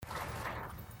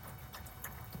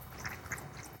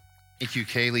Thank you,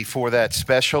 Kaylee, for that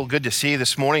special. Good to see you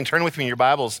this morning. Turn with me in your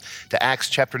Bibles to Acts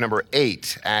chapter number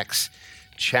 8. Acts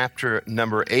chapter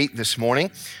number 8 this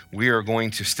morning. We are going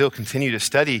to still continue to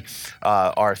study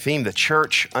our theme, the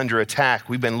church under attack.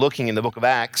 We've been looking in the book of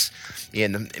Acts.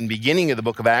 In the beginning of the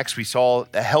book of Acts, we saw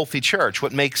a healthy church.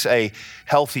 What makes a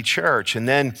healthy church? And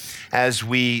then as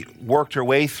we worked our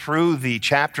way through the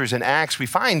chapters in Acts, we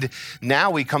find now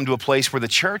we come to a place where the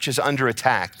church is under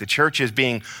attack. The church is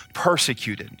being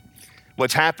persecuted.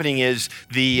 What's happening is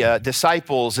the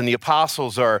disciples and the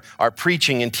apostles are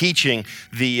preaching and teaching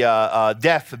the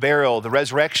death, the burial, the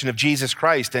resurrection of Jesus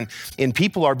Christ, and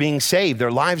people are being saved. Their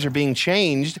lives are being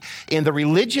changed, and the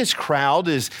religious crowd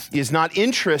is not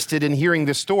interested in hearing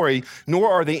the story, nor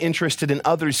are they interested in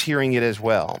others hearing it as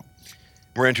well.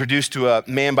 We're introduced to a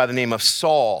man by the name of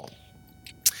Saul.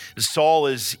 Saul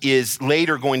is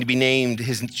later going to be named,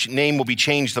 his name will be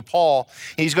changed to Paul.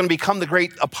 And he's going to become the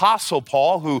great apostle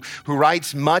Paul, who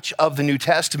writes much of the New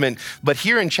Testament. But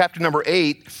here in chapter number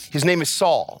 8, his name is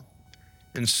Saul.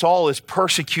 And Saul is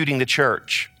persecuting the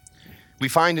church. We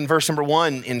find in verse number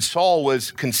 1, and Saul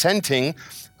was consenting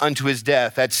unto his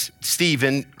death. That's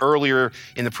Stephen. Earlier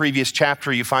in the previous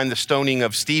chapter, you find the stoning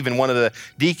of Stephen, one of the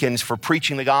deacons, for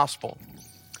preaching the gospel.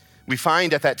 We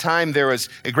find at that time there was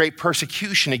a great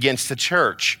persecution against the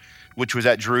church, which was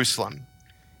at Jerusalem.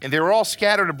 And they were all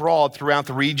scattered abroad throughout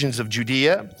the regions of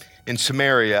Judea and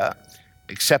Samaria,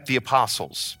 except the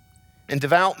apostles. And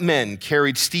devout men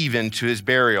carried Stephen to his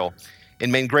burial and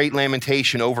made great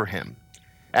lamentation over him.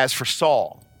 As for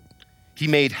Saul, he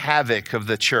made havoc of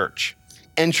the church,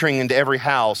 entering into every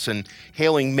house and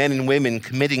hailing men and women,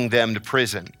 committing them to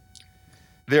prison.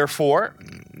 Therefore,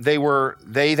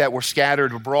 they that were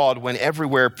scattered abroad went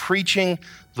everywhere preaching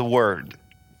the word.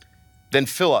 Then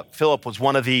Philip was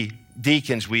one of the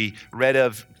deacons we read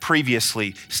of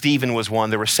previously. Stephen was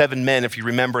one. There were 7 men, if you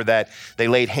remember, that they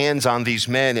laid hands on these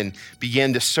men and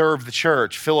began to serve the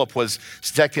church. Philip was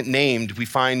second named. We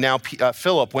find now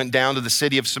Philip went down to the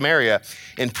city of Samaria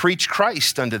and preached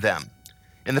Christ unto them.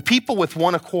 And the people with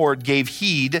one accord gave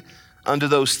heed unto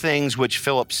those things which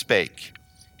Philip spake,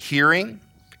 hearing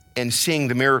and seeing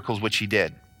the miracles which he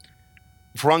did.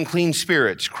 For unclean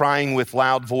spirits, crying with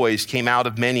loud voice, came out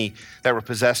of many that were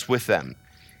possessed with them.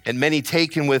 And many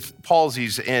taken with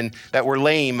palsies and that were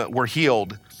lame were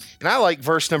healed. And I like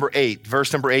verse number 8.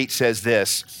 Verse number 8 says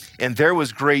this, and there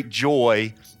was great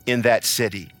joy in that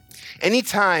city.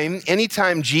 Anytime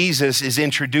Jesus is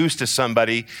introduced to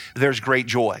somebody, there's great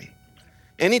joy.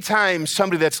 Anytime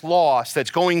somebody that's lost,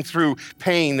 that's going through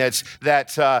pain,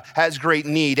 that has great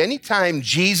need, anytime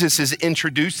Jesus is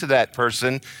introduced to that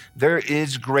person, there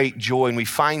is great joy. And we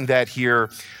find that here.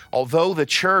 Although the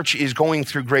church is going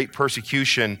through great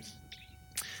persecution,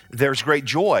 there's great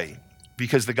joy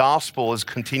because the gospel is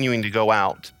continuing to go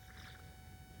out.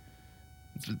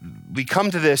 We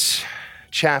come to this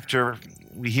chapter,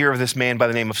 we hear of this man by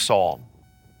the name of Saul.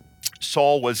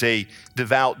 Saul was a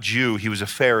devout Jew. He was a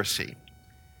Pharisee.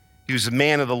 He was a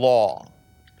man of the law.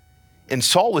 And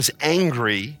Saul was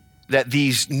angry that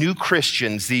these new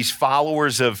Christians, these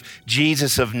followers of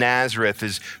Jesus of Nazareth,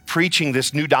 is preaching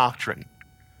this new doctrine.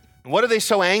 What are they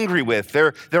so angry with?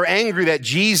 They're angry that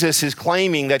Jesus is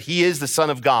claiming that he is the Son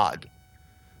of God.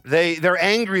 They're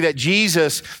angry that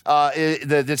Jesus,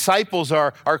 the disciples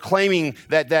are claiming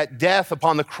that death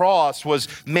upon the cross was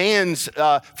man's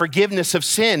forgiveness of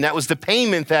sin. That was the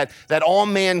payment that all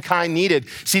mankind needed.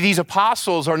 See, these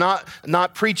apostles are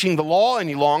not preaching the law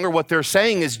any longer. What they're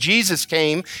saying is Jesus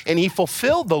came and he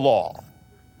fulfilled the law.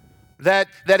 That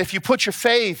if you put your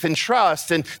faith and trust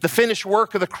in the finished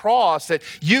work of the cross, that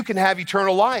you can have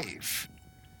eternal life.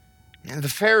 And the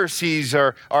Pharisees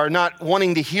are not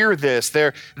wanting to hear this.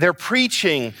 They're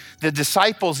preaching, the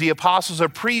disciples, the apostles are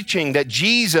preaching that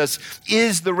Jesus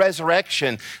is the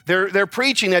resurrection. They're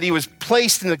preaching that he was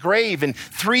placed in the grave and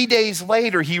 3 days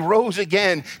later he rose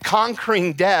again,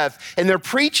 conquering death. And they're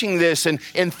preaching this and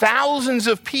thousands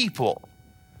of people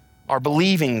are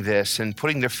believing this and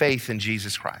putting their faith in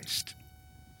Jesus Christ.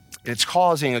 And it's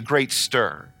causing a great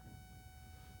stir.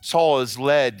 Saul is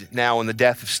led now in the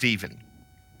death of Stephen.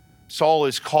 Saul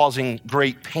is causing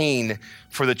great pain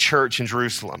for the church in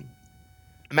Jerusalem.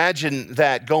 Imagine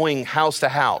that going house to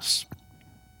house.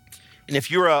 And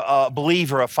if you're a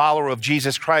believer, a follower of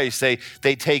Jesus Christ, they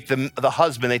take the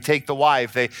husband, they take the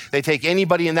wife, they take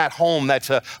anybody in that home that's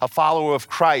a follower of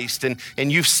Christ. And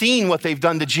you've seen what they've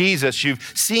done to Jesus. You've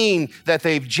seen that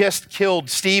they've just killed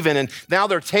Stephen. And now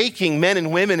they're taking men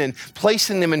and women and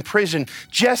placing them in prison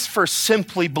just for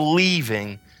simply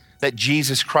believing that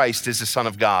Jesus Christ is the Son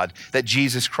of God, that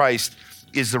Jesus Christ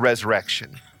is the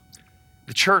resurrection.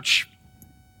 The church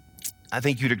I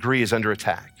think you'd agree, is under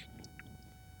attack.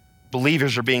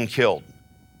 Believers are being killed.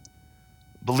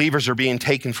 Believers are being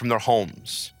taken from their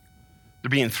homes. They're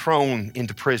being thrown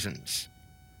into prisons.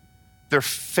 They're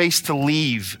faced to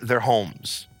leave their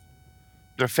homes.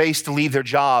 They're faced to leave their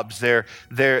jobs. They're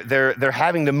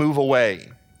having to move away.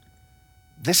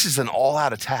 This is an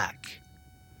all-out attack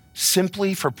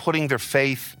simply for putting their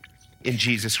faith in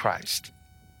Jesus Christ.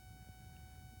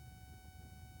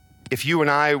 If you and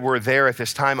I were there at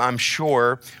this time, I'm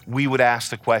sure we would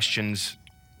ask the questions,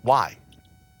 why?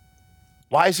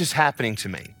 Why is this happening to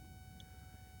me?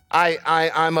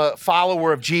 I'm a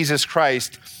follower of Jesus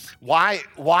Christ. Why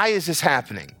is this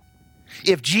happening?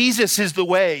 If Jesus is the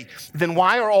way, then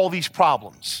why are all these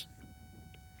problems?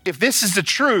 If this is the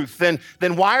truth, then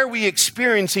why are we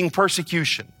experiencing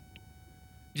persecution?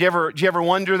 Do you ever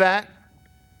wonder that?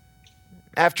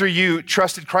 After you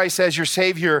trusted Christ as your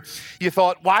Savior, you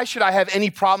thought, why should I have any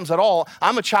problems at all?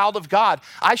 I'm a child of God.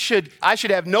 I should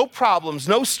have no problems,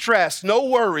 no stress, no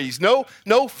worries, no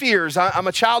fears. I'm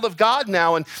a child of God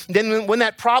now. And then when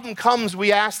that problem comes,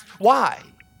 we ask, why?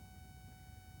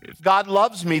 If God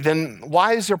loves me, then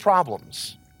why is there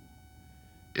problems?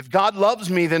 If God loves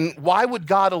me, then why would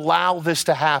God allow this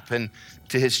to happen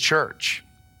to his church?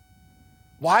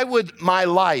 Why would my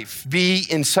life be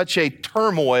in such a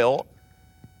turmoil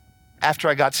after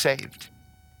I got saved?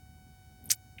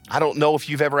 I don't know if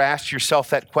you've ever asked yourself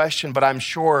that question, but I'm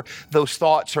sure those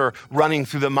thoughts are running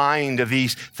through the mind of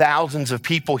these thousands of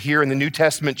people here in the New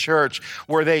Testament church,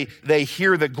 where they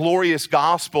hear the glorious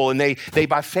gospel and they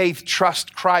by faith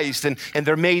trust Christ, and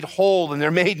they're made whole and they're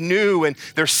made new and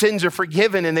their sins are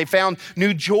forgiven and they found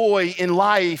new joy in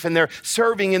life, and they're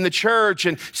serving in the church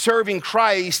and serving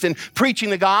Christ and preaching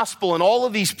the gospel, and all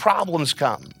of these problems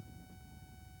come.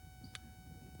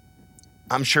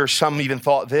 I'm sure some even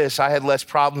thought this: I had less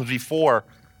problems before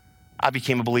I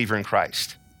became a believer in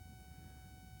Christ.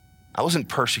 I wasn't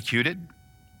persecuted.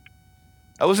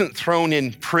 I wasn't thrown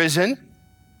in prison.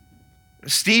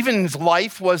 Stephen's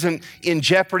life wasn't in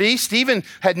jeopardy. Stephen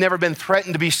had never been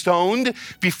threatened to be stoned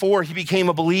before he became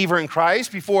a believer in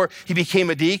Christ, before he became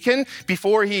a deacon,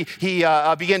 before he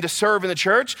began to serve in the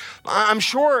church. I'm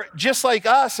sure, just like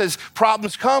us, as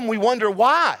problems come, we wonder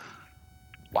why.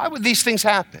 Why would these things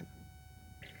happen?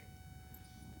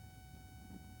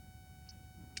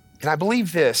 And I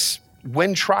believe this: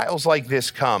 when trials like this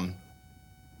come,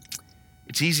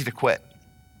 it's easy to quit.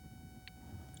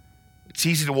 It's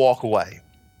easy to walk away.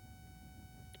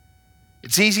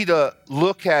 It's easy to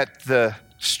look at the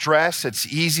stress. It's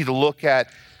easy to look at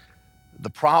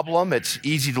the problem. It's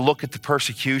easy to look at the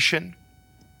persecution.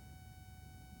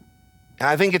 And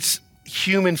I think it's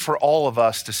human for all of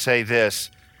us to say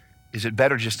this: is it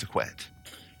better just to quit?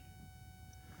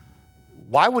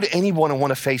 Why would anyone want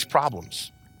to face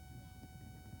problems?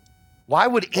 Why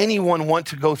would anyone want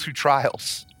to go through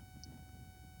trials?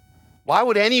 Why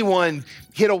would anyone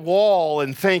hit a wall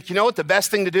and think, you know what, the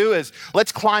best thing to do is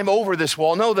let's climb over this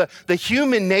wall? No, the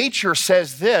human nature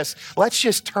says this: let's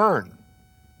just turn,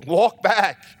 walk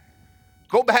back,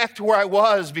 go back to where I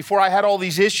was before I had all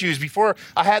these issues, before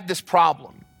I had this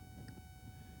problem.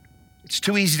 It's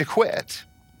too easy to quit.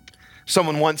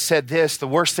 Someone once said this: the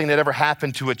worst thing that ever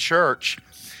happened to a church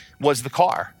was the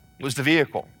car, was the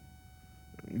vehicle.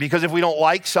 Because if we don't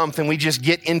like something, we just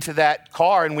get into that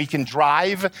car and we can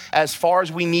drive as far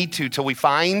as we need to till we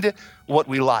find what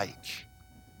we like.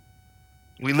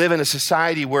 We live in a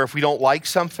society where if we don't like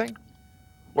something,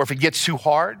 or if it gets too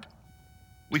hard,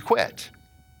 we quit.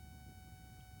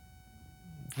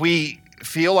 If we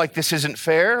feel like this isn't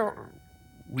fair,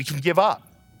 we can give up.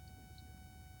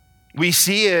 We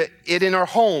see it in our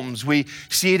homes. We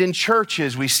see it in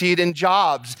churches. We see it in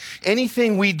jobs.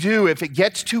 Anything we do, if it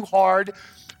gets too hard,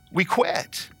 we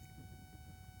quit.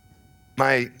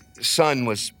 My son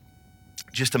was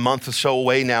just a month or so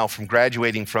away now from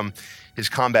graduating from his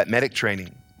combat medic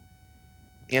training.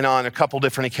 And on a couple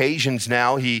different occasions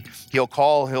now, he'll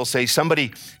call, he'll say,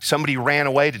 somebody ran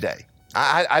away today.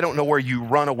 I don't know where you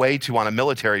run away to on a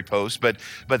military post, but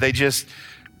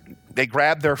they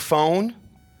grab their phone.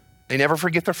 They never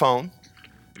forget their phone.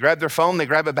 They grab their phone, they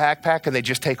grab a backpack, and they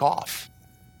just take off.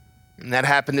 And that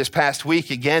happened this past week.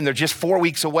 Again, they're just 4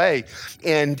 weeks away,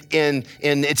 and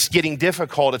it's getting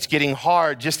difficult. It's getting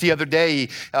hard. Just the other day,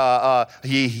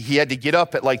 he had to get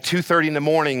up at like 2:30 in the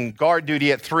morning, guard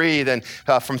duty at 3, then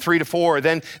from 3 to 4,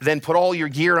 then put all your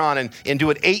gear on and do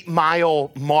an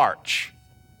 8-mile march.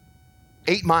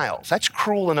 8 miles. That's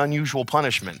cruel and unusual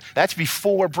punishment. That's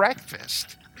before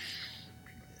breakfast.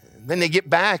 Then they get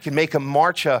back and make them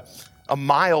march a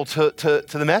mile to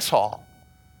the mess hall.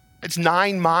 It's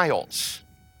 9 miles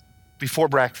before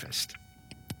breakfast.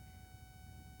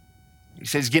 He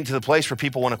says, getting to the place where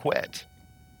people want to quit.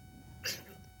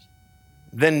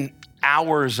 Then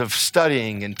hours of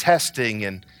studying and testing,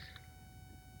 and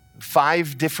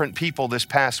 5 different people this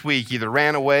past week either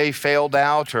ran away, failed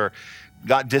out, or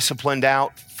got disciplined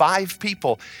out. 5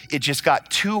 people. It just got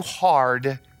too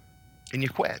hard and you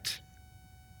quit.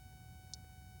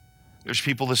 There's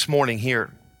people this morning here,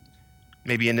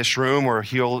 maybe in this room or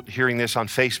hearing this on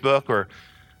Facebook, or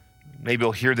maybe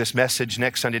you'll hear this message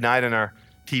next Sunday night on our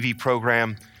TV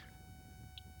program.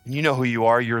 And you know who you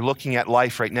are. You're looking at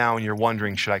life right now and you're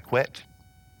wondering, should I quit?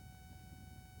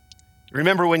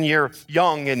 Remember when you're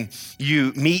young and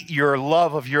you meet your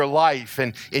love of your life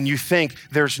and you think,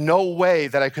 there's no way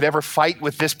that I could ever fight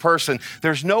with this person.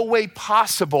 There's no way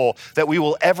possible that we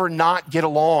will ever not get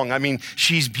along. I mean,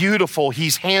 she's beautiful,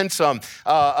 he's handsome.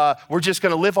 We're just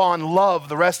gonna live on love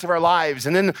the rest of our lives.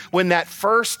 And then when that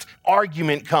first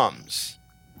argument comes,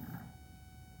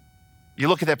 you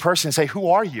look at that person and say, who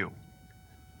are you?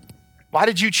 Why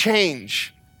did you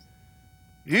change?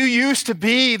 You used to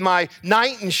be my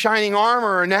knight in shining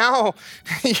armor, and now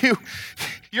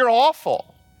you're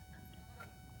awful.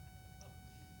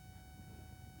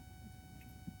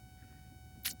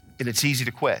 And it's easy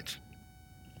to quit.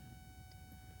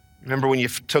 Remember when you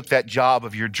took that job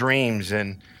of your dreams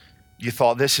and you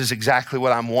thought, this is exactly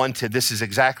what I'm wanted. This is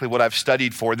exactly what I've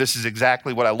studied for. This is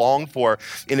exactly what I long for.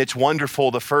 And it's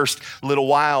wonderful the first little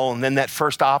while, and then that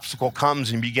first obstacle comes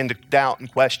and you begin to doubt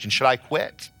and question, should I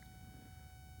quit?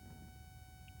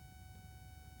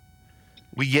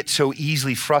 We get so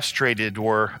easily frustrated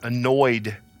or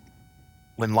annoyed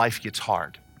when life gets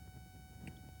hard.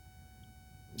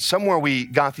 Somewhere we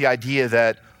got the idea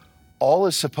that all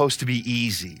is supposed to be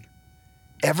easy.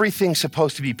 Everything's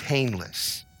supposed to be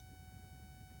painless.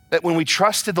 That when we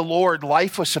trusted the Lord,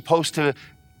 life was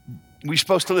we're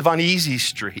supposed to live on easy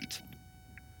street.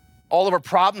 All of our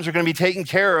problems are going to be taken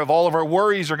care of. All of our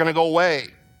worries are going to go away.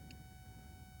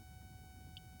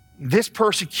 This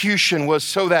persecution was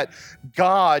so that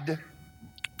God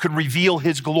could reveal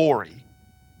his glory.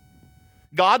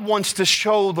 God wants to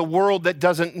show the world that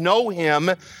doesn't know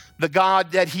him the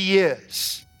God that he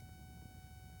is.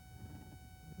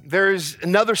 There's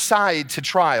another side to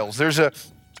trials. There's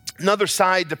another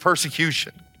side to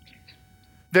persecution.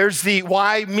 There's the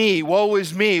why me, woe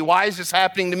is me, why is this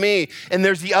happening to me? And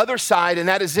there's the other side, and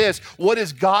that is this: what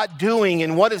is God doing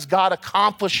and what is God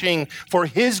accomplishing for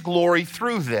his glory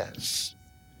through this?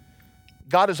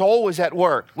 God is always at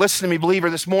work. Listen to me, believer,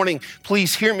 this morning,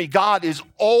 please hear me. God is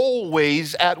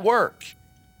always at work.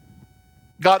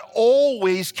 God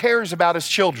always cares about his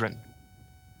children.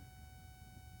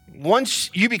 Once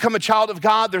you become a child of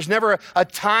God, there's never a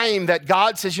time that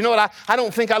God says, you know what, I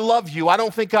don't think I love you. I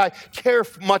don't think I care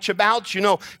much about you.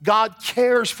 No, God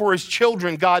cares for his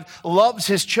children. God loves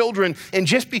his children. And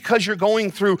just because you're going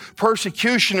through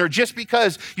persecution, or just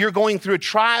because you're going through a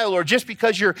trial, or just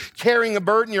because you're carrying a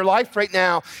burden in your life right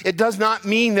now, it does not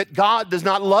mean that God does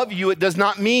not love you. It does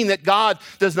not mean that God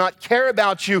does not care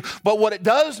about you. But what it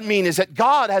does mean is that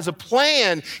God has a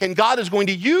plan, and God is going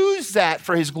to use that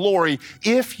for his glory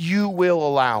if you will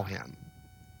allow him.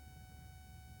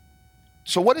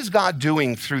 So what is God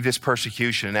doing through this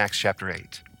persecution in Acts chapter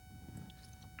 8?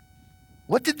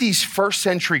 What did these first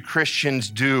century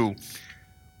Christians do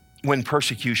when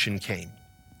persecution came?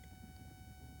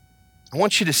 I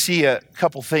want you to see a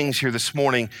couple things here this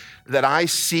morning that I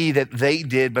see that they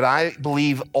did, but I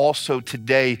believe also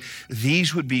today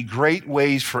these would be great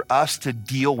ways for us to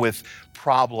deal with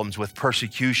problems, with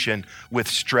persecution, with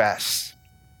stress.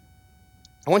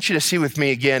 I want you to see with me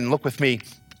again, look with me,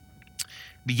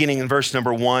 beginning in verse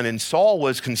number 1. And Saul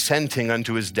was consenting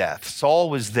unto his death. Saul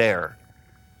was there,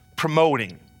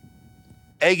 promoting,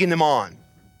 egging him on.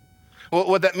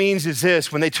 What that means is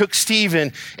this: when they took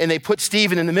Stephen and they put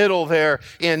Stephen in the middle there,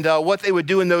 and what they would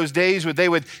do in those days would they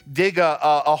would dig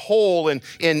a hole and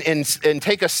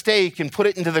take a stake and put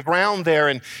it into the ground there,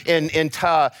 and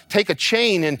take a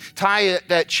chain and tie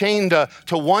that chain to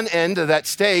one end of that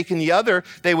stake, and the other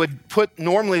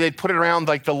normally they'd put it around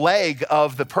like the leg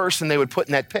of the person they would put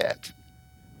in that pit.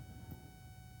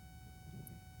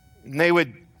 And they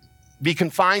would be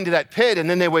confined to that pit, and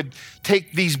then they would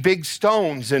take these big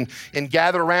stones and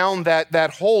gather around that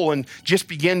hole and just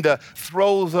begin to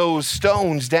throw those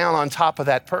stones down on top of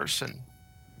that person.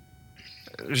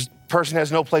 This person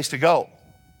has no place to go.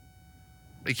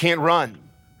 They can't run.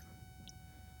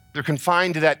 They're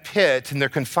confined to that pit, and they're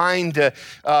confined to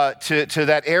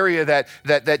that area,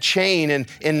 that chain,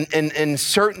 and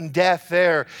certain death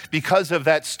there because of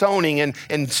that stoning.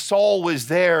 And Saul was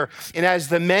there. And as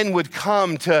the men would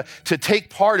come to take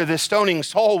part of this stoning,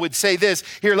 Saul would say this,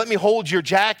 "Here, let me hold your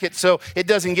jacket so it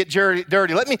doesn't get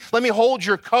dirty. Let me hold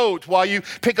your coat while you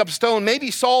pick up stone."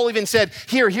 Maybe Saul even said,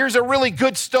 here's a really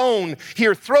good stone.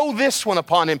 Here, throw this one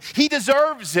upon him. He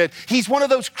deserves it. He's one of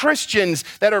those Christians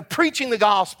that are preaching the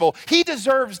gospel. He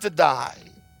deserves to die.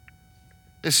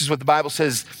 This is what the Bible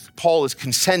says Paul is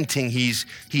consenting. He's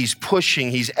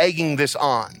pushing. He's egging this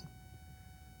on.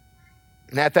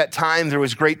 And at that time, there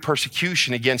was great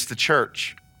persecution against the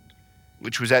church,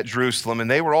 which was at Jerusalem.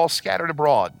 And they were all scattered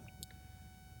abroad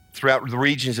throughout the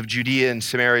regions of Judea and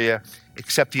Samaria,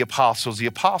 except the apostles. The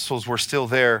apostles were still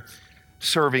there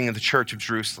serving in the church of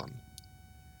Jerusalem.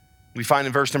 We find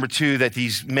in verse number 2 that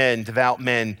these men, devout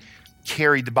men,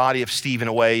 carried the body of Stephen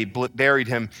away, buried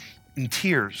him in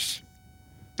tears.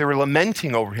 They were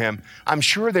lamenting over him. I'm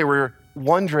sure they were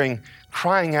wondering,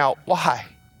 crying out, why?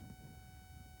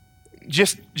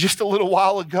 Just a little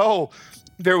while ago,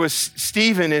 there was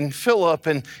Stephen and Philip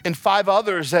and 5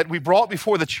 others that we brought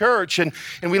before the church, and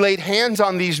we laid hands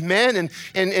on these men,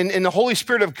 and the Holy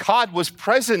Spirit of God was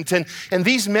present, and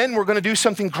these men were going to do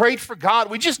something great for God.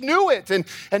 We just knew it, and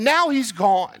now he's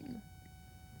gone.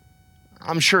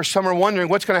 I'm sure some are wondering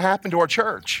what's going to happen to our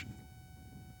church.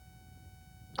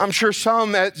 I'm sure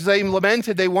some, as they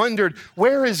lamented, they wondered,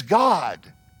 where is God?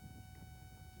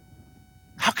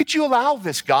 How could you allow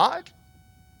this, God?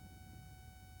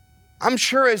 I'm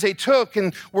sure as they took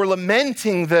and were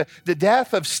lamenting the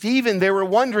death of Stephen, they were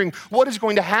wondering what is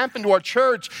going to happen to our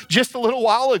church. Just a little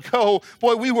while ago,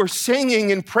 boy, we were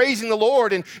singing and praising the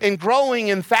Lord and growing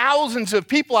in thousands of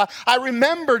people. I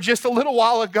remember just a little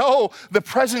while ago the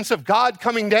presence of God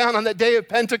coming down on that day of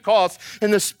Pentecost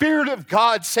and the Spirit of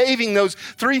God saving those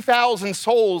 3,000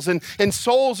 souls, and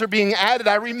souls are being added.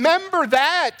 I remember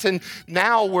that, and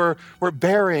now we're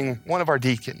burying one of our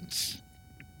deacons.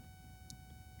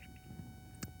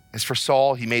 As for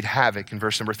Saul, he made havoc in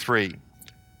verse number 3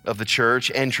 of the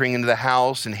church, entering into the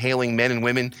house and hailing men and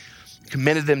women,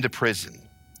 committed them to prison.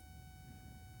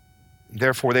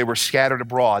 Therefore, they were scattered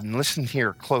abroad. And listen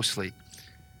here closely.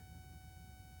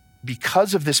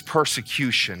 Because of this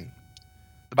persecution,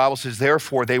 the Bible says,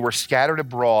 therefore, they were scattered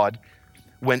abroad,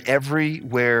 went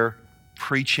everywhere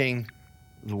preaching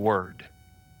the word.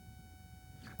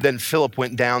 Then Philip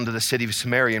went down to the city of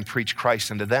Samaria and preached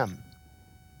Christ unto them.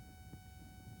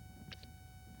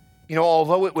 You know,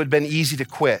 although it would have been easy to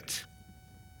quit,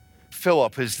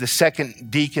 Philip is the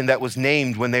second deacon that was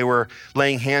named when they were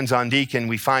laying hands on deacon.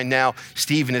 We find now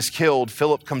Stephen is killed.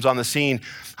 Philip comes on the scene.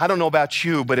 I don't know about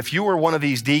you, but if you were one of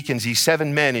these deacons, these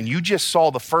 7 men, and you just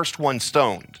saw the first one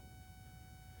stoned,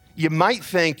 you might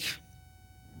think,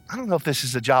 I don't know if this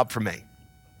is a job for me.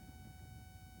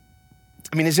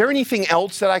 I mean, is there anything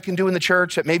else that I can do in the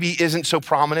church that maybe isn't so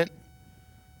prominent?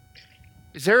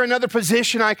 Is there another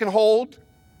position I can hold?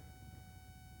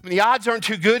 I mean, the odds aren't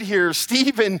too good here.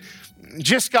 Stephen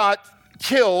just got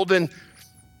killed,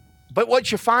 but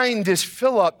what you find is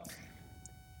Philip,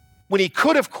 when he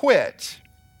could have quit,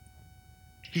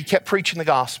 he kept preaching the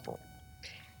gospel.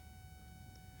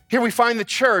 Here we find the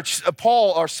church,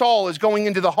 Saul is going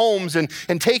into the homes and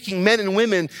taking men and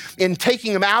women and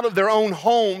taking them out of their own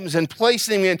homes and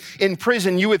placing them in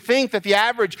prison. You would think that the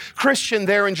average Christian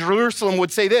there in Jerusalem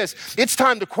would say this, it's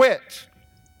time to quit.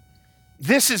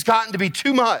 This has gotten to be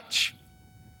too much.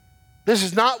 This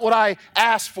is not what I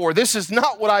asked for. This is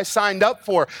not what I signed up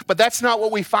for. But that's not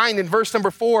what we find in verse number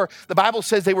 4. The Bible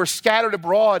says they were scattered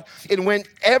abroad and went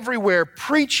everywhere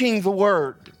preaching the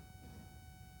word.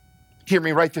 Hear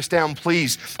me, write this down,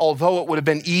 please. Although it would have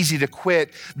been easy to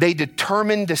quit, they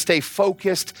determined to stay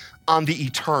focused on the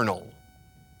eternal.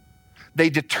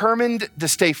 They determined to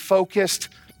stay focused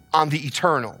on the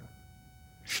eternal.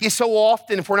 So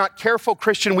often, if we're not careful,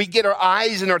 Christian, we get our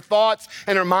eyes and our thoughts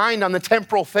and our mind on the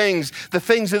temporal things, the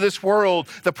things of this world,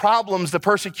 the problems, the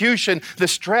persecution, the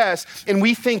stress, and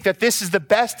we think that this is the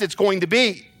best it's going to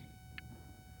be.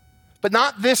 But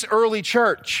not this early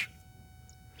church.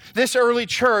 This early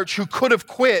church who could have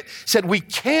quit said, we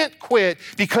can't quit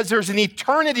because there's an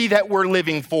eternity that we're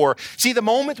living for. See, the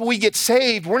moment we get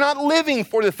saved, we're not living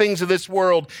for the things of this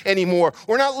world anymore.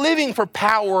 We're not living for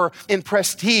power and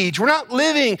prestige. We're not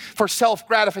living for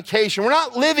self-gratification. We're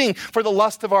not living for the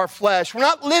lust of our flesh. We're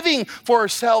not living for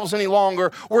ourselves any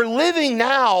longer. We're living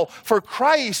now for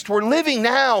Christ. We're living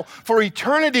now for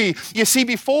eternity. You see,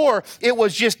 before it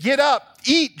was just get up,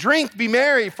 eat, drink, be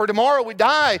merry, for tomorrow we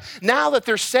die. Now that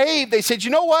they're saved, they said, you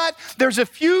know what? There's a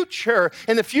future,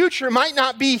 and the future might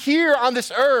not be here on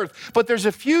this earth, but there's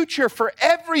a future for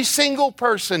every single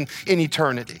person in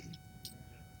eternity.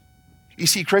 You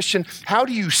see, Christian, how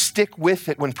do you stick with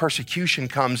it when persecution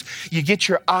comes? You get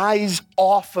your eyes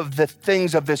off of the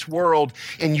things of this world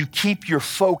and you keep your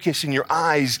focus and your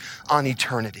eyes on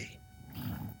eternity.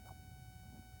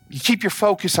 You keep your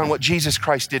focus on what Jesus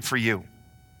Christ did for you.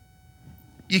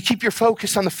 You keep your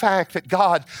focus on the fact that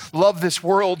God loved this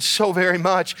world so very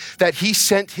much that he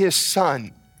sent his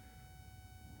son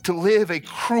to live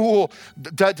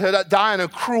to die on a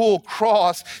cruel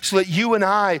cross so that you and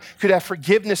I could have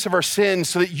forgiveness of our sins,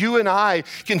 so that you and I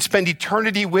can spend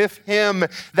eternity with him.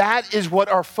 That is what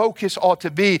our focus ought to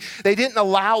be. They didn't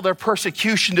allow their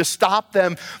persecution to stop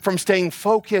them from staying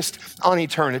focused on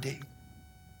eternity.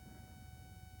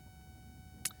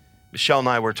 Michelle and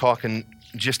I were talking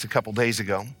just a couple days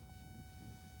ago.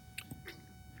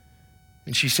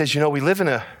 And she says, you know, we live in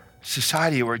a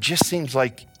society where it just seems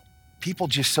like people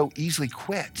just so easily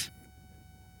quit.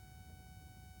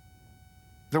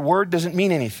 Their word doesn't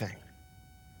mean anything.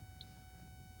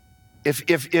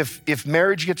 If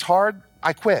marriage gets hard,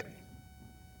 I quit.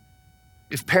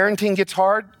 If parenting gets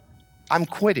hard, I'm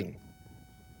quitting.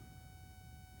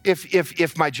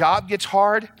 If my job gets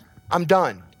hard, I'm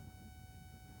done.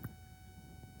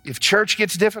 If church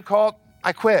gets difficult,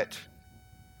 I quit.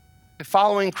 If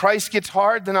following Christ gets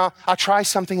hard, then I'll try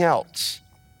something else.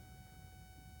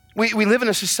 We live in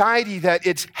a society that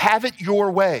it's have it your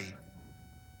way.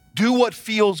 Do what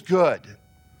feels good.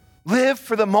 Live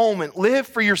for the moment. Live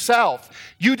for yourself.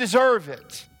 You deserve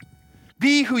it.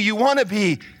 Be who you want to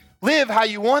be. Live how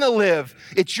you want to live.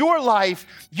 It's your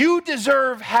life. You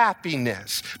deserve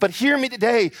happiness. But hear me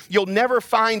today, you'll never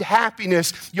find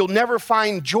happiness. You'll never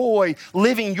find joy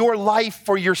living your life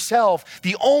for yourself.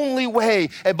 The only way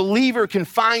a believer can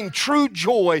find true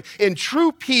joy and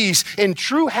true peace and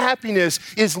true happiness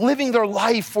is living their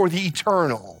life for the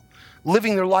eternal,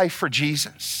 living their life for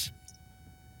Jesus.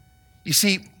 You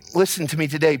see, listen to me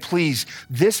today, please.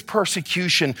 This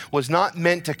persecution was not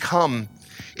meant to come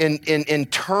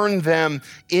and turn them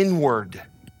inward.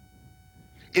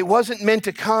 It wasn't meant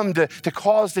to come to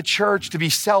cause the church to be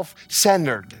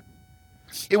self-centered.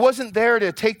 It wasn't there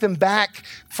to take them back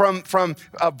from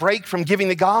a break from giving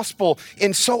the gospel.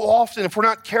 And so often, if we're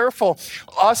not careful,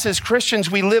 us as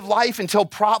Christians, we live life until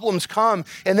problems come.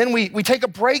 And then we take a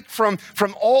break from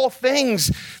all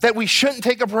things that we shouldn't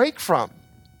take a break from.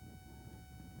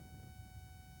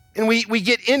 And we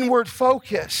get inward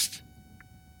focused.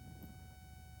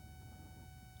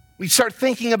 We start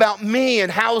thinking about me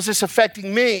and how is this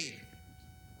affecting me?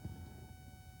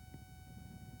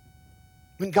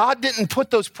 When God didn't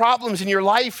put those problems in your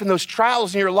life and those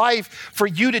trials in your life for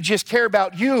you to just care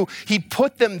about you, he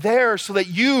put them there so that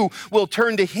you will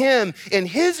turn to him and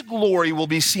his glory will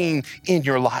be seen in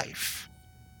your life.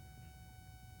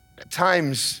 At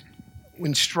times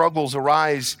when struggles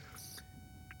arise,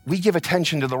 we give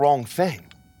attention to the wrong thing.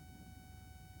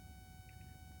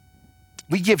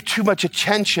 We give too much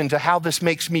attention to how this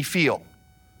makes me feel.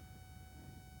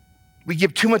 We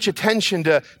give too much attention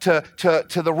to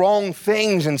the wrong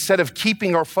things instead of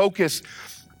keeping our focus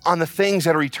on the things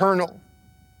that are eternal.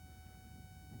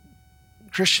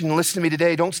 Christian, listen to me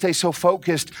today. Don't stay so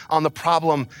focused on the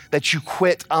problem that you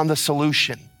quit on the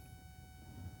solution.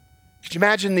 Could you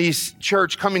imagine these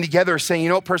church coming together saying, you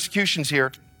know, persecution's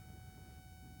here.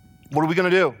 What are we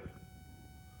going to do?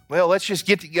 Well, let's just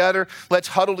get together. Let's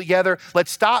huddle together. Let's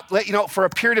stop, for a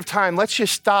period of time, let's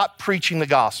just stop preaching the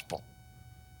gospel.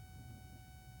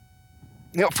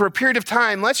 For a period of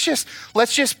time, let's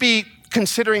just be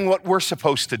considering what we're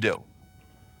supposed to do.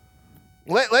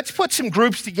 Let's put some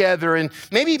groups together and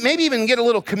maybe even get a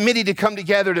little committee to come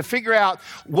together to figure out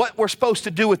what we're supposed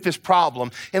to do with this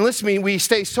problem. And listen to me, we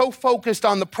stay so focused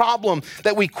on the problem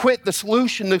that we quit the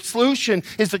solution. The solution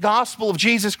is the gospel of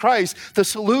Jesus Christ. The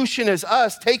solution is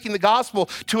us taking the gospel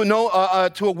to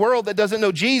a world that doesn't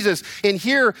know Jesus. And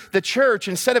here, the church,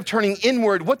 instead of turning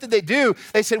inward, what did they do?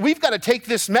 They said, we've got to take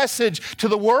this message to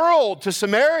the world, to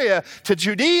Samaria, to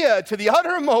Judea, to the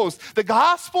uttermost. The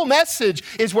gospel message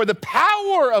is where the power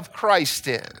of Christ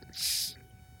is.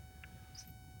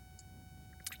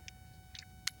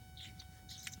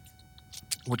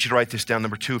 I want you to write this down,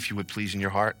 number 2, if you would please, in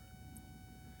your heart.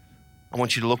 I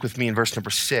want you to look with me in verse number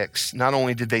 6. Not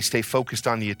only did they stay focused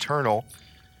on the eternal,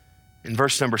 in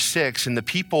verse number 6, and the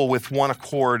people with one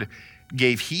accord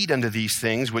gave heed unto these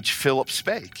things which Philip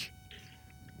spake,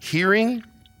 hearing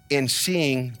and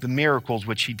seeing the miracles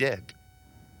which he did.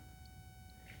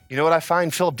 You know what I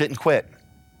find? Philip didn't quit.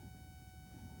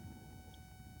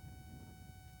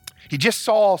 He just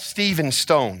saw Stephen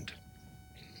stoned.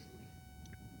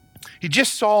 He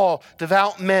just saw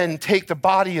devout men take the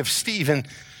body of Stephen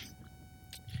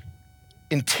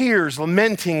in tears,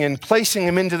 lamenting and placing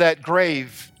him into that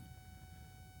grave,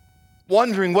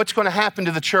 wondering what's going to happen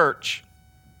to the church.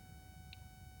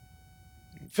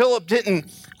 Philip didn't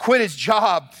quit his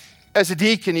job as a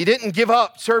deacon. He didn't give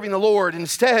up serving the Lord.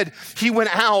 Instead, he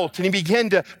went out and he began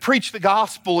to preach the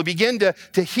gospel. He began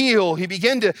to heal. He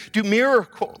began to do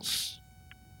miracles.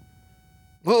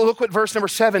 Look what verse number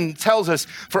 7 tells us.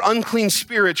 For unclean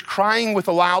spirits, crying with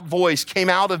a loud voice, came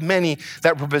out of many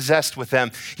that were possessed with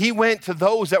them. He went to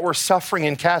those that were suffering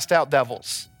and cast out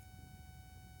devils.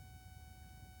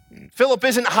 Philip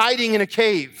isn't hiding in a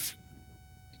cave.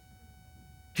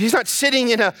 He's not sitting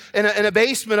in a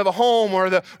basement of a home or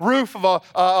the roof of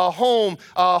a home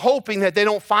hoping that they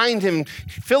don't find him.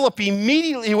 Philip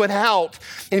immediately went out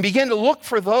and began to look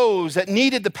for those that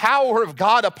needed the power of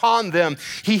God upon them.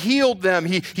 He healed them.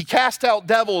 He cast out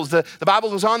devils. The Bible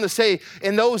goes on to say,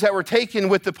 and those that were taken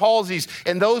with the palsies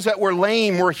and those that were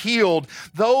lame were healed.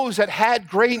 Those that had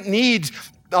great needs,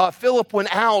 Philip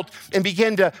went out and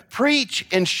began to preach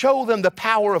and show them the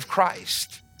power of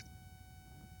Christ.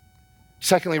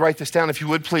 Secondly, write this down if you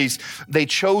would, please. They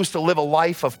chose to live a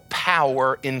life of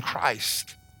power in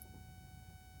Christ.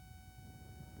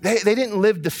 They didn't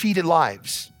live defeated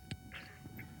lives.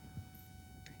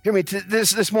 Hear me,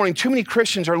 this morning, too many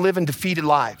Christians are living defeated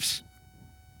lives.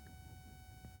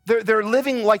 They're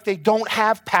living like they don't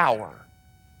have power.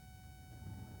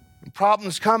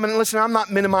 Problems come, and listen, I'm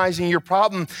not minimizing your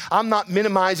problem. I'm not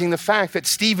minimizing the fact that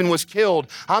Stephen was killed.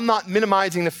 I'm not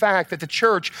minimizing the fact that the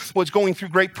church was going through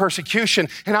great persecution.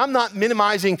 And I'm not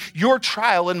minimizing your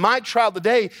trial and my trial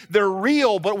today. They're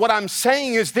real, but what I'm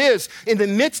saying is this: in the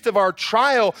midst of our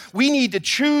trial, we need to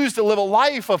choose to live a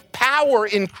life of power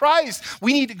in Christ.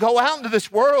 We need to go out into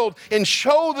this world and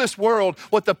show this world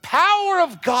what the power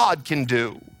of God can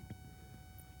do.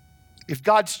 If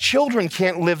God's children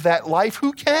can't live that life,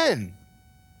 who can?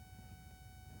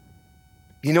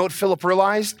 You know what Philip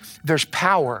realized? There's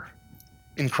power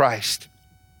in Christ.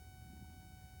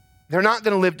 They're not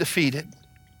going to live defeated.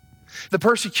 The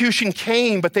persecution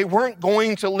came, but they weren't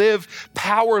going to live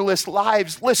powerless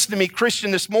lives. Listen to me,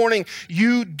 Christian, this morning.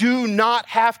 You do not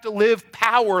have to live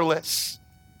powerless.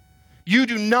 You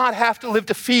do not have to live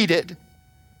defeated.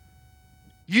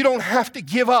 You don't have to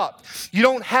give up. You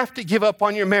don't have to give up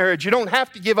on your marriage. You don't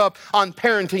have to give up on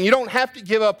parenting. You don't have to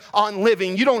give up on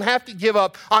living. You don't have to give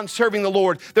up on serving the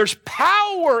Lord. There's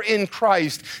power in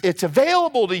Christ. It's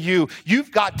available to you.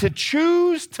 You've got to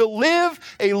choose to live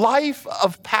a life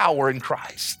of power in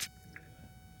Christ.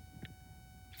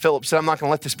 Philip said, I'm not going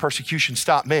to let this persecution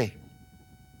stop me.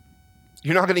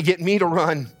 You're not going to get me to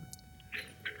run.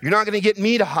 You're not going to get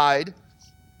me to hide.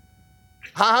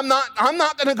 I'm not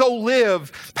going to go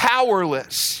live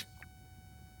powerless.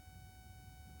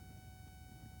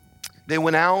 They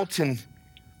went out and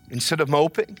instead of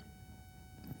moping,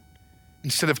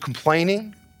 instead of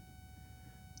complaining,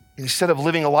 instead of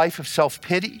living a life of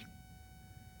self-pity,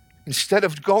 instead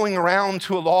of going around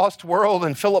to a lost world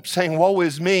and Philip saying, woe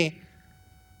is me,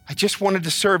 I just wanted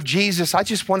to serve Jesus. I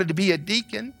just wanted to be a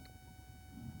deacon.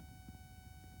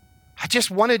 I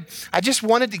just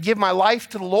wanted to give my life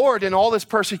to the Lord, and all this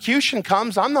persecution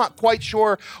comes. I'm not quite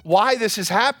sure why this is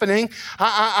happening.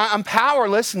 I'm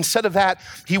powerless. Instead of that,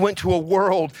 he went to a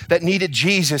world that needed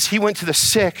Jesus. He went to the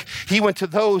sick. He went to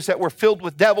those that were filled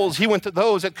with devils. He went to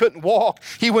those that couldn't walk.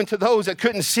 He went to those that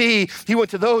couldn't see. He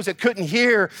went to those that couldn't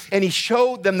hear, and he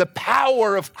showed them the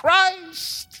power of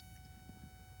Christ.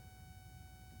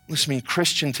 Listen to me,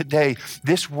 Christian, today,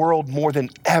 this world more than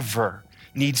ever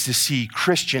needs to see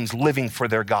Christians living for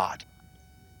their God.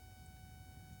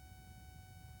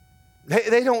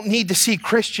 They don't need to see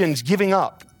Christians giving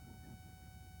up.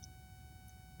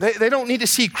 They don't need to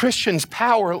see Christians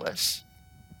powerless.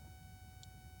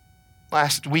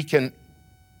 Last weekend,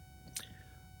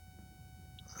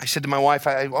 I said to my wife,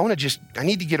 I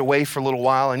need to get away for a little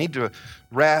while. I need to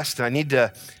rest, and I need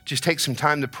to just take some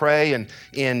time to pray.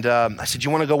 And I said, you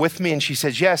want to go with me? And she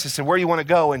says, yes. I said, where do you want to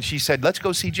go? And she said, let's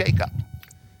go see Jacob.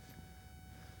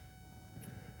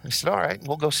 I said, all right,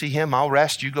 we'll go see him. I'll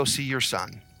rest. You go see your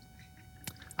son.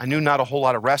 I knew not a whole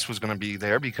lot of rest was going to be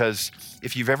there because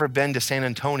if you've ever been to San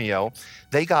Antonio,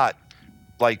 they got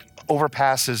like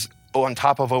overpasses on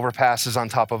top of overpasses on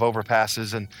top of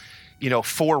overpasses and,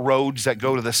 4 roads that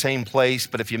go to the same place.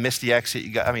 But if you miss the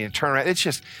exit, turn around. It's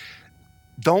just,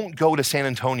 don't go to San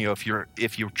Antonio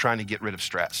if you're trying to get rid of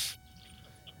stress.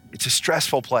 It's a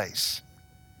stressful place.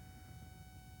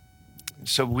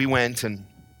 So we went and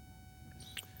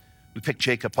we picked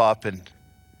Jacob up, and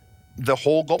the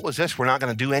whole goal is this: we're not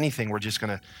going to do anything. We're just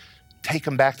going to take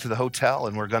them back to the hotel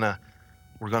and we're going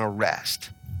to rest.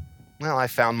 Well, I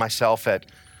found myself at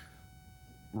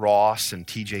Ross and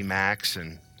TJ Maxx,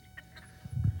 and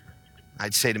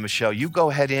I'd say to Michelle, you go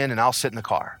ahead in and I'll sit in the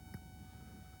car.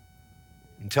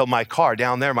 Until my car,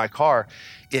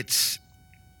 it's,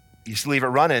 you just leave it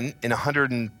running in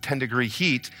 110 degree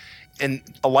heat, and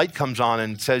a light comes on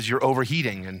and says you're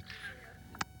overheating. And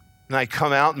I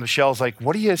come out and Michelle's like,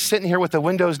 what are you sitting here with the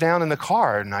windows down in the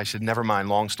car? And I said, never mind,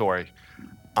 long story.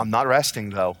 I'm not resting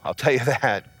though, I'll tell you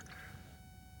that.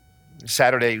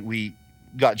 Saturday, we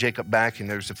got Jacob back and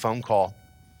there's a phone call.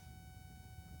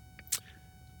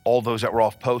 All those that were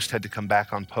off post had to come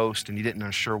back on post, and he didn't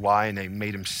know sure why, and they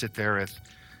made him sit there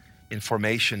in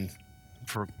formation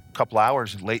for a couple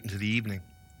hours late into the evening.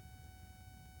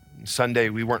 And Sunday,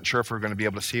 we weren't sure if we were going to be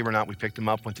able to see him or not. We picked him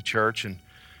up, went to church, and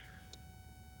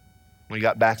when he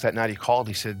got back that night, he called.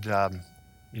 He said,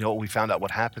 you know, we found out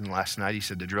what happened last night. He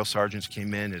said the drill sergeants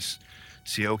came in, his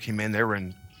CO came in. They were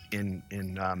in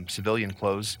civilian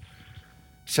clothes.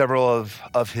 Several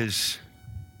of his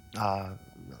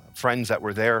friends that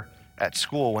were there at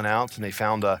school went out and they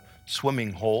found a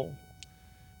swimming hole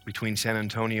between San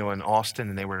Antonio and Austin,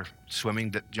 and they were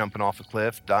swimming, jumping off a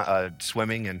cliff,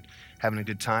 swimming and having a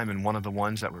good time. And one of the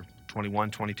ones that were 21,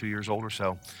 22 years old or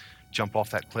so jumped off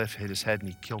that cliff, hit his head, and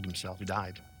he killed himself. He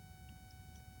died.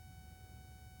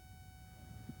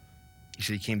 He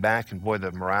said he came back and boy,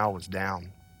 the morale was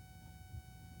down.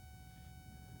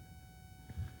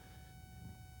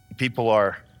 People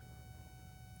are,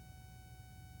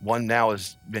 one now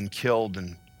has been killed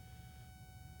and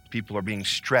people are being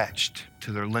stretched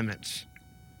to their limits.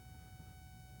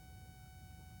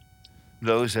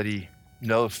 Those that he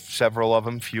knows, several of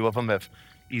them, few of them have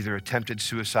either attempted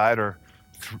suicide or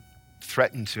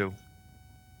threatened to.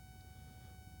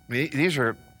 I mean, these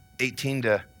are 18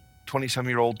 to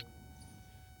 20-some-year-old,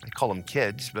 I call them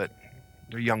kids, but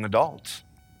they're young adults.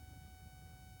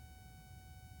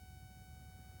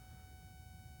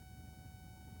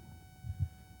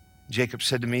 Jacob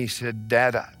said to me, he said,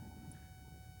 Dad,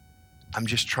 I'm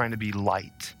just trying to be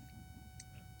light.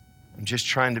 I'm just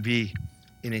trying to be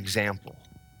an example.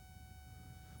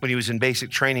 When he was in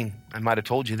basic training, I might have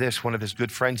told you this, one of his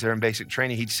good friends there in basic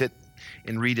training, he'd sit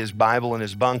and read his Bible in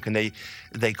his bunk, and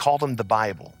they called him the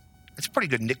Bible. It's a pretty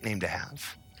good nickname to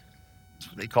have. So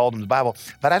they called him the Bible.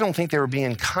 But I don't think they were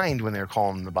being kind when they were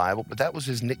calling him the Bible, but that was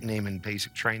his nickname in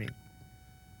basic training.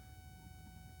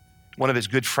 One of his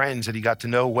good friends that he got to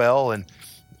know well and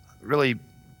really,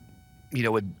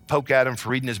 would poke at him for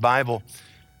reading his Bible.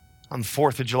 On the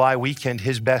 4th of July weekend,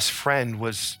 his best friend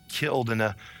was killed in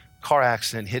a car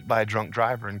accident, hit by a drunk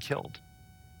driver and killed.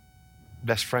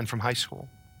 Best friend from high school.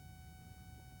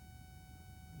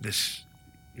 This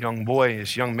young boy,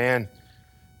 this young man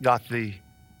got the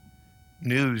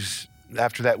news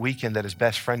after that weekend that his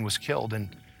best friend was killed,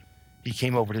 and he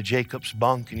came over to Jacob's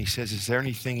bunk and he says, is there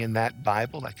anything in that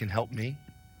Bible that can help me?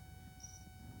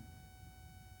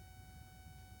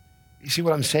 You see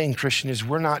what I'm saying, Christian, is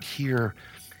we're not here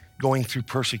going through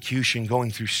persecution,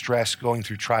 going through stress, going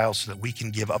through trials so that we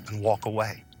can give up and walk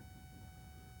away.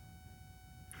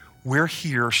 We're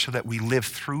here so that we live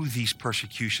through these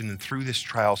persecution and through this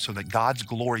trial so that God's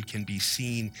glory can be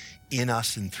seen in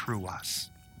us and through us.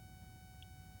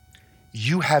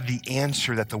 You have the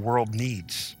answer that the world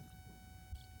needs.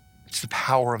 It's the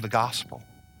power of the gospel.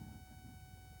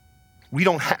 We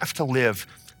don't have to live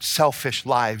selfish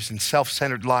lives and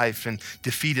self-centered life and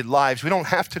defeated lives. We don't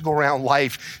have to go around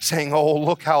life saying, oh,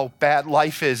 look how bad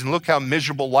life is and look how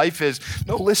miserable life is.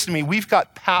 No, listen to me. We've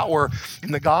got power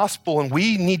in the gospel, and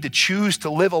we need to choose to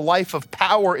live a life of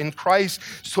power in Christ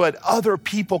so that other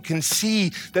people can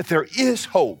see that there is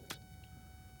hope,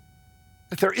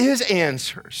 that there is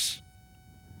answers,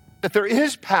 that there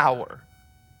is power.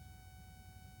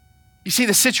 You see,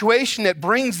 the situation that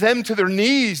brings them to their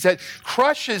knees, that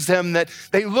crushes them, that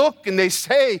they look and they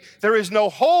say, there is no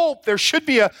hope. There should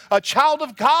be a child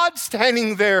of God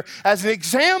standing there as an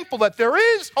example that there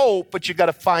is hope, but you got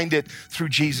to find it through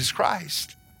Jesus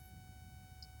Christ.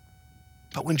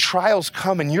 But when trials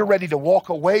come and you're ready to walk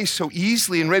away so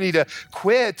easily and ready to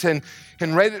quit and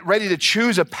ready to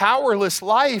choose a powerless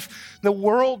life, the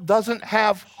world doesn't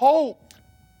have hope.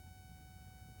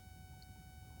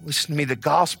 Listen to me, the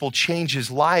gospel changes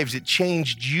lives. It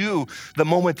changed you the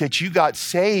moment that you got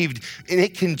saved, and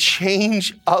it can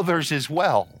change others as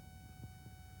well.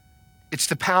 It's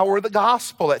the power of the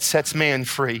gospel that sets man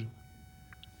free.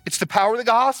 It's the power of the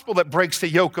gospel that breaks the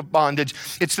yoke of bondage.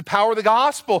 It's the power of the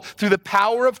gospel. Through the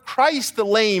power of Christ, the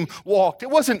lame walked. It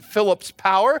wasn't Philip's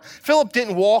power. Philip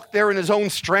didn't walk there in his own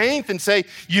strength and say,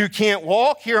 you can't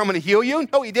walk, here, I'm going to heal you.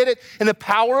 No, he did it in the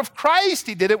power of Christ.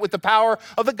 He did it with the power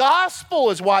of the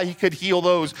gospel is why he could heal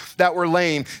those that were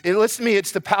lame. And listen to me,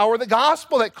 it's the power of the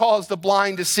gospel that caused the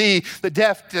blind to see, the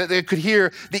deaf that could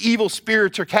hear, the evil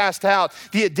spirits are cast out,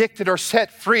 the addicted are set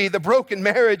free, the broken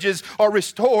marriages are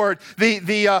restored,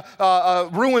 the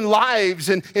ruined lives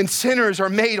and sinners are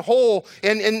made whole.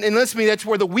 And listen to me, that's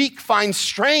where the weak find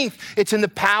strength. It's in the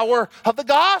power of the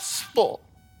gospel.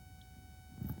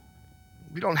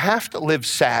 We don't have to live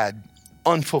sad,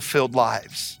 unfulfilled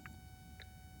lives.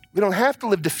 We don't have to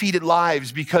live defeated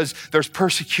lives because there's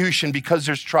persecution, because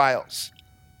there's trials.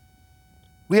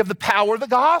 We have the power of the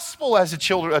gospel as a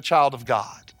child of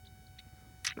God.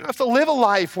 We don't have to live a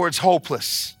life where it's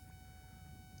hopeless.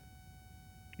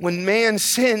 When man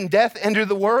sinned, death entered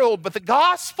the world, but the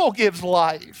gospel gives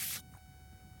life.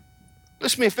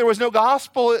 Listen to me, if there was no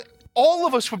gospel, all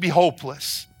of us would be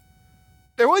hopeless.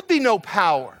 There would be no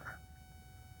power.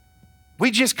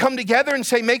 We just come together and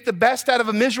say, make the best out of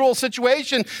a miserable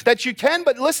situation that you can.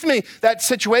 But listen to me, that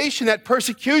situation, that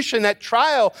persecution, that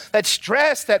trial, that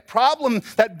stress, that problem,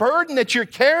 that burden that you're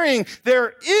carrying,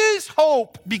 there is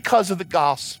hope because of the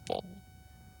gospel.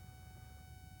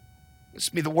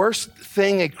 Listen to me, the worst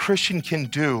thing a Christian can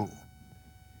do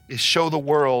is show the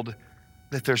world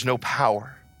that there's no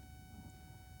power,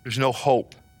 there's no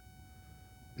hope,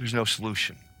 there's no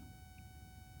solution.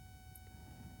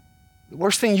 The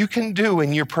worst thing you can do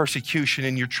in your persecution,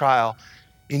 in your trial,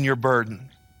 in your burden,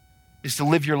 is to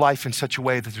live your life in such a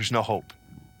way that there's no hope.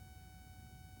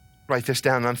 Write this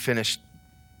down, unfinished.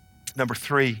 Number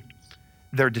 3,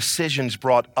 their decisions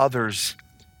brought others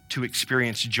to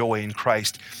experience joy in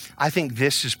Christ. I think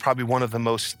this is probably one of the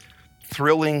most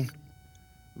thrilling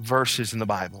verses in the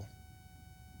Bible.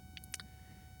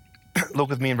 Look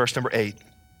with me in verse number 8.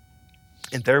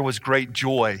 And there was great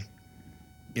joy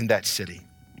in that city.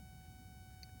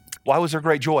 Why was there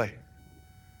great joy?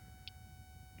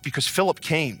 Because Philip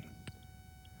came.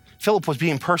 Philip was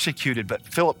being persecuted, but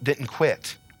Philip didn't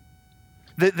quit.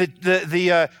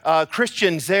 The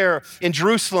Christians there in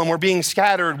Jerusalem were being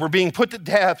scattered, were being put to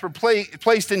death, were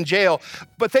placed in jail,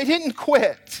 but they didn't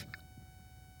quit.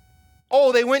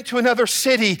 Oh, they went to another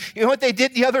city. You know what they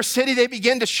did in the other city? They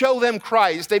began to show them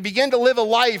Christ. They began to live a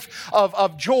life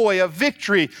of joy, of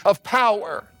victory, of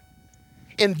power.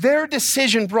 And their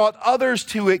decision brought others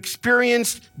to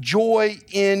experience joy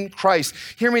in Christ.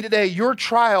 Hear me today, your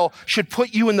trial should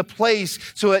put you in the place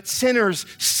so that sinners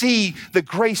see the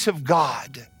grace of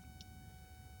God.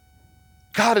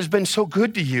 God has been so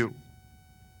good to you.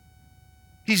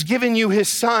 He's given you his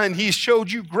son. He's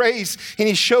showed you grace and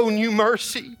he's shown you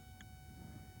mercy.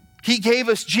 He gave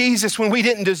us Jesus when we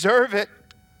didn't deserve it.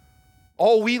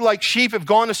 Oh, we like sheep have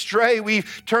gone astray.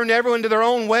 We've turned everyone to their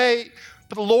own way.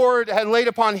 But the Lord had laid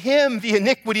upon him the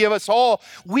iniquity of us all.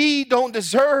 We don't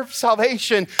deserve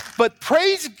salvation, but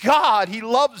praise God, he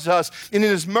loves us. And in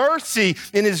his mercy,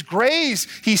 in his grace,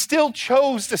 he still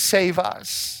chose to save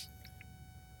us.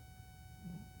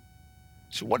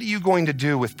 So what are you going to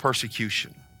do with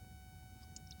persecution?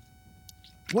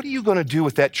 What are you going to do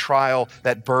with that trial,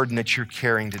 that burden that you're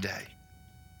carrying today?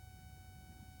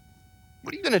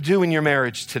 What are you going to do in your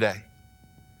marriage today?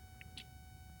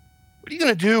 What are you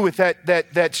going to do with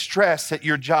that stress at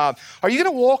your job? Are you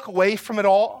going to walk away from it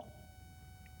all?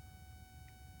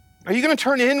 Are you going to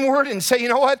turn inward and say, you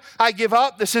know what, I give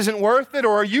up, this isn't worth it?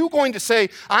 Or are you going to say,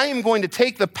 I am going to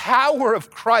take the power of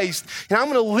Christ and I'm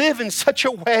going to live in such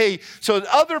a way so that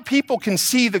other people can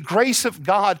see the grace of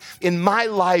God in my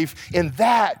life and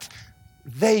that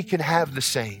they can have the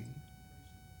same?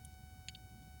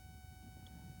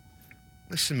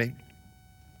 Listen to me.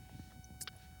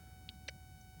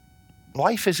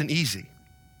 Life isn't easy,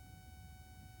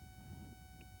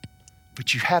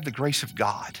 but you have the grace of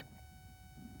God.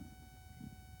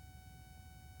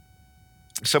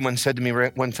 Someone said to me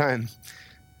one time,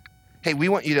 hey, we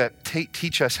want you to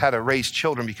teach us how to raise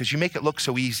children because you make it look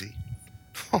so easy.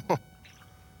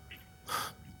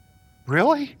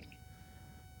 Really?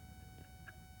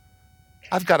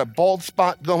 I've got a bald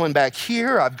spot going back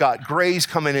here. I've got grays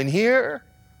coming in here.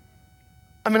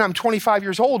 I mean, I'm 25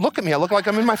 years old. Look at me. I look like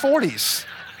I'm in my 40s.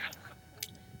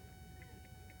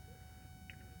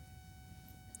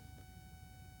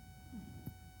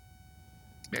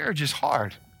 Marriage is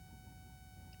hard.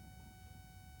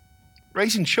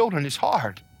 Raising children is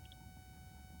hard.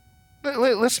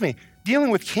 Listen to me.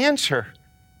 Dealing with cancer,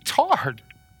 it's hard.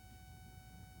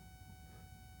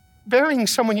 Burying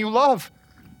someone you love,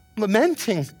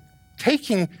 lamenting,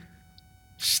 taking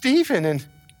Stephen, and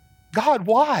God,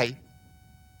 why?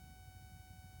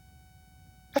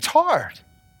 That's hard.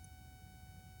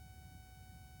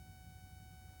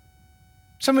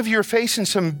 Some of you are facing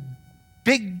some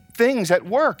big things at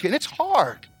work, and it's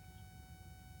hard.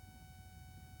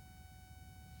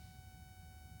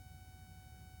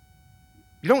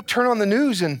 You don't turn on the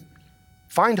news and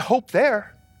find hope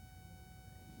there.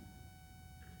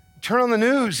 Turn on the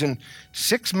news and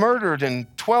 6 murdered and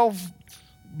 12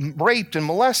 raped and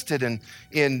molested, and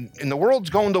the world's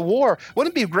going to war.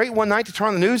 Wouldn't it be great one night to turn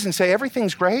on the news and say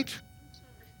everything's great?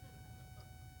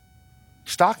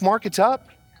 Stock market's up.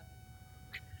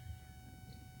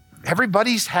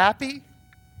 Everybody's happy.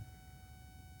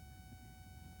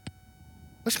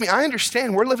 Listen to me, I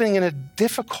understand we're living in a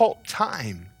difficult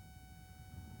time.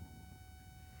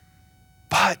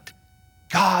 But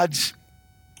God's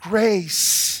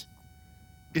grace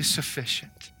is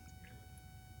sufficient.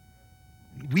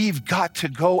 We've got to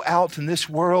go out in this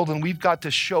world and we've got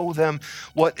to show them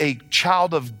what a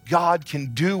child of God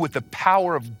can do with the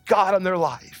power of God in their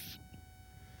life.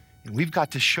 And we've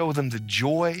got to show them the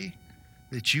joy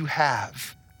that you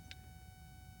have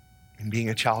in being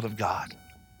a child of God.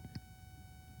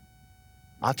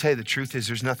 I'll tell you, the truth is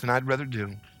there's nothing I'd rather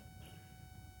do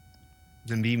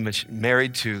than be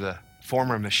married to the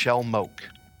former Michelle Moak,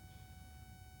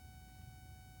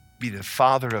 be the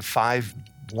father of 5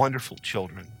 wonderful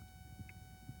children,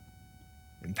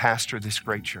 and pastor this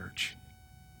great church.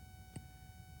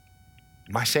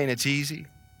 Am I saying it's easy?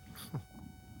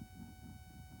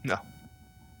 No.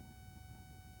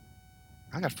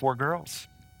 I got 4 girls.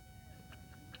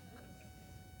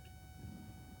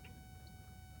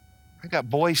 I got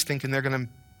boys thinking they're going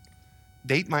to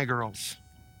date my girls.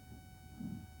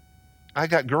 I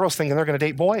got girls thinking they're going to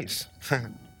date boys.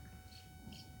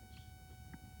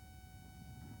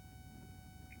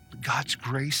 God's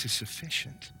grace is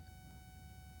sufficient.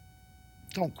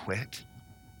 Don't quit.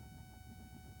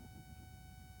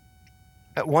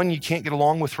 That one you can't get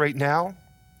along with right now,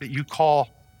 that you call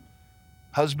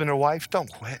husband or wife,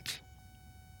 don't quit.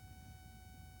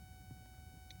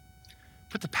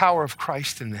 Put the power of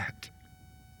Christ in that.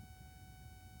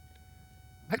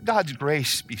 Let God's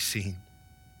grace be seen.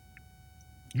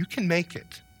 You can make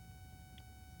it.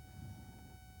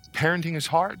 Parenting is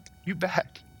hard, you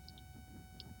bet.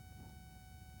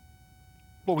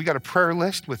 Well, we got a prayer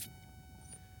list with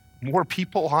more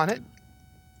people on it.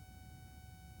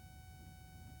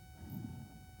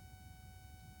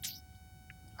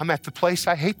 I'm at the place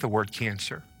I hate the word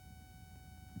cancer.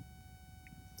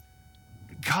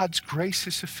 God's grace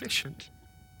is sufficient.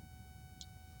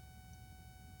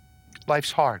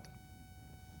 Life's hard.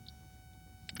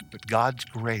 But God's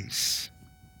grace.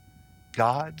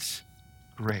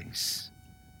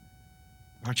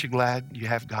 Aren't you glad you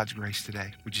have God's grace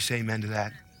today? Would you say amen to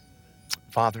that?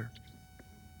 Father,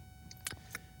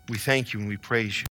 we thank you and we praise you.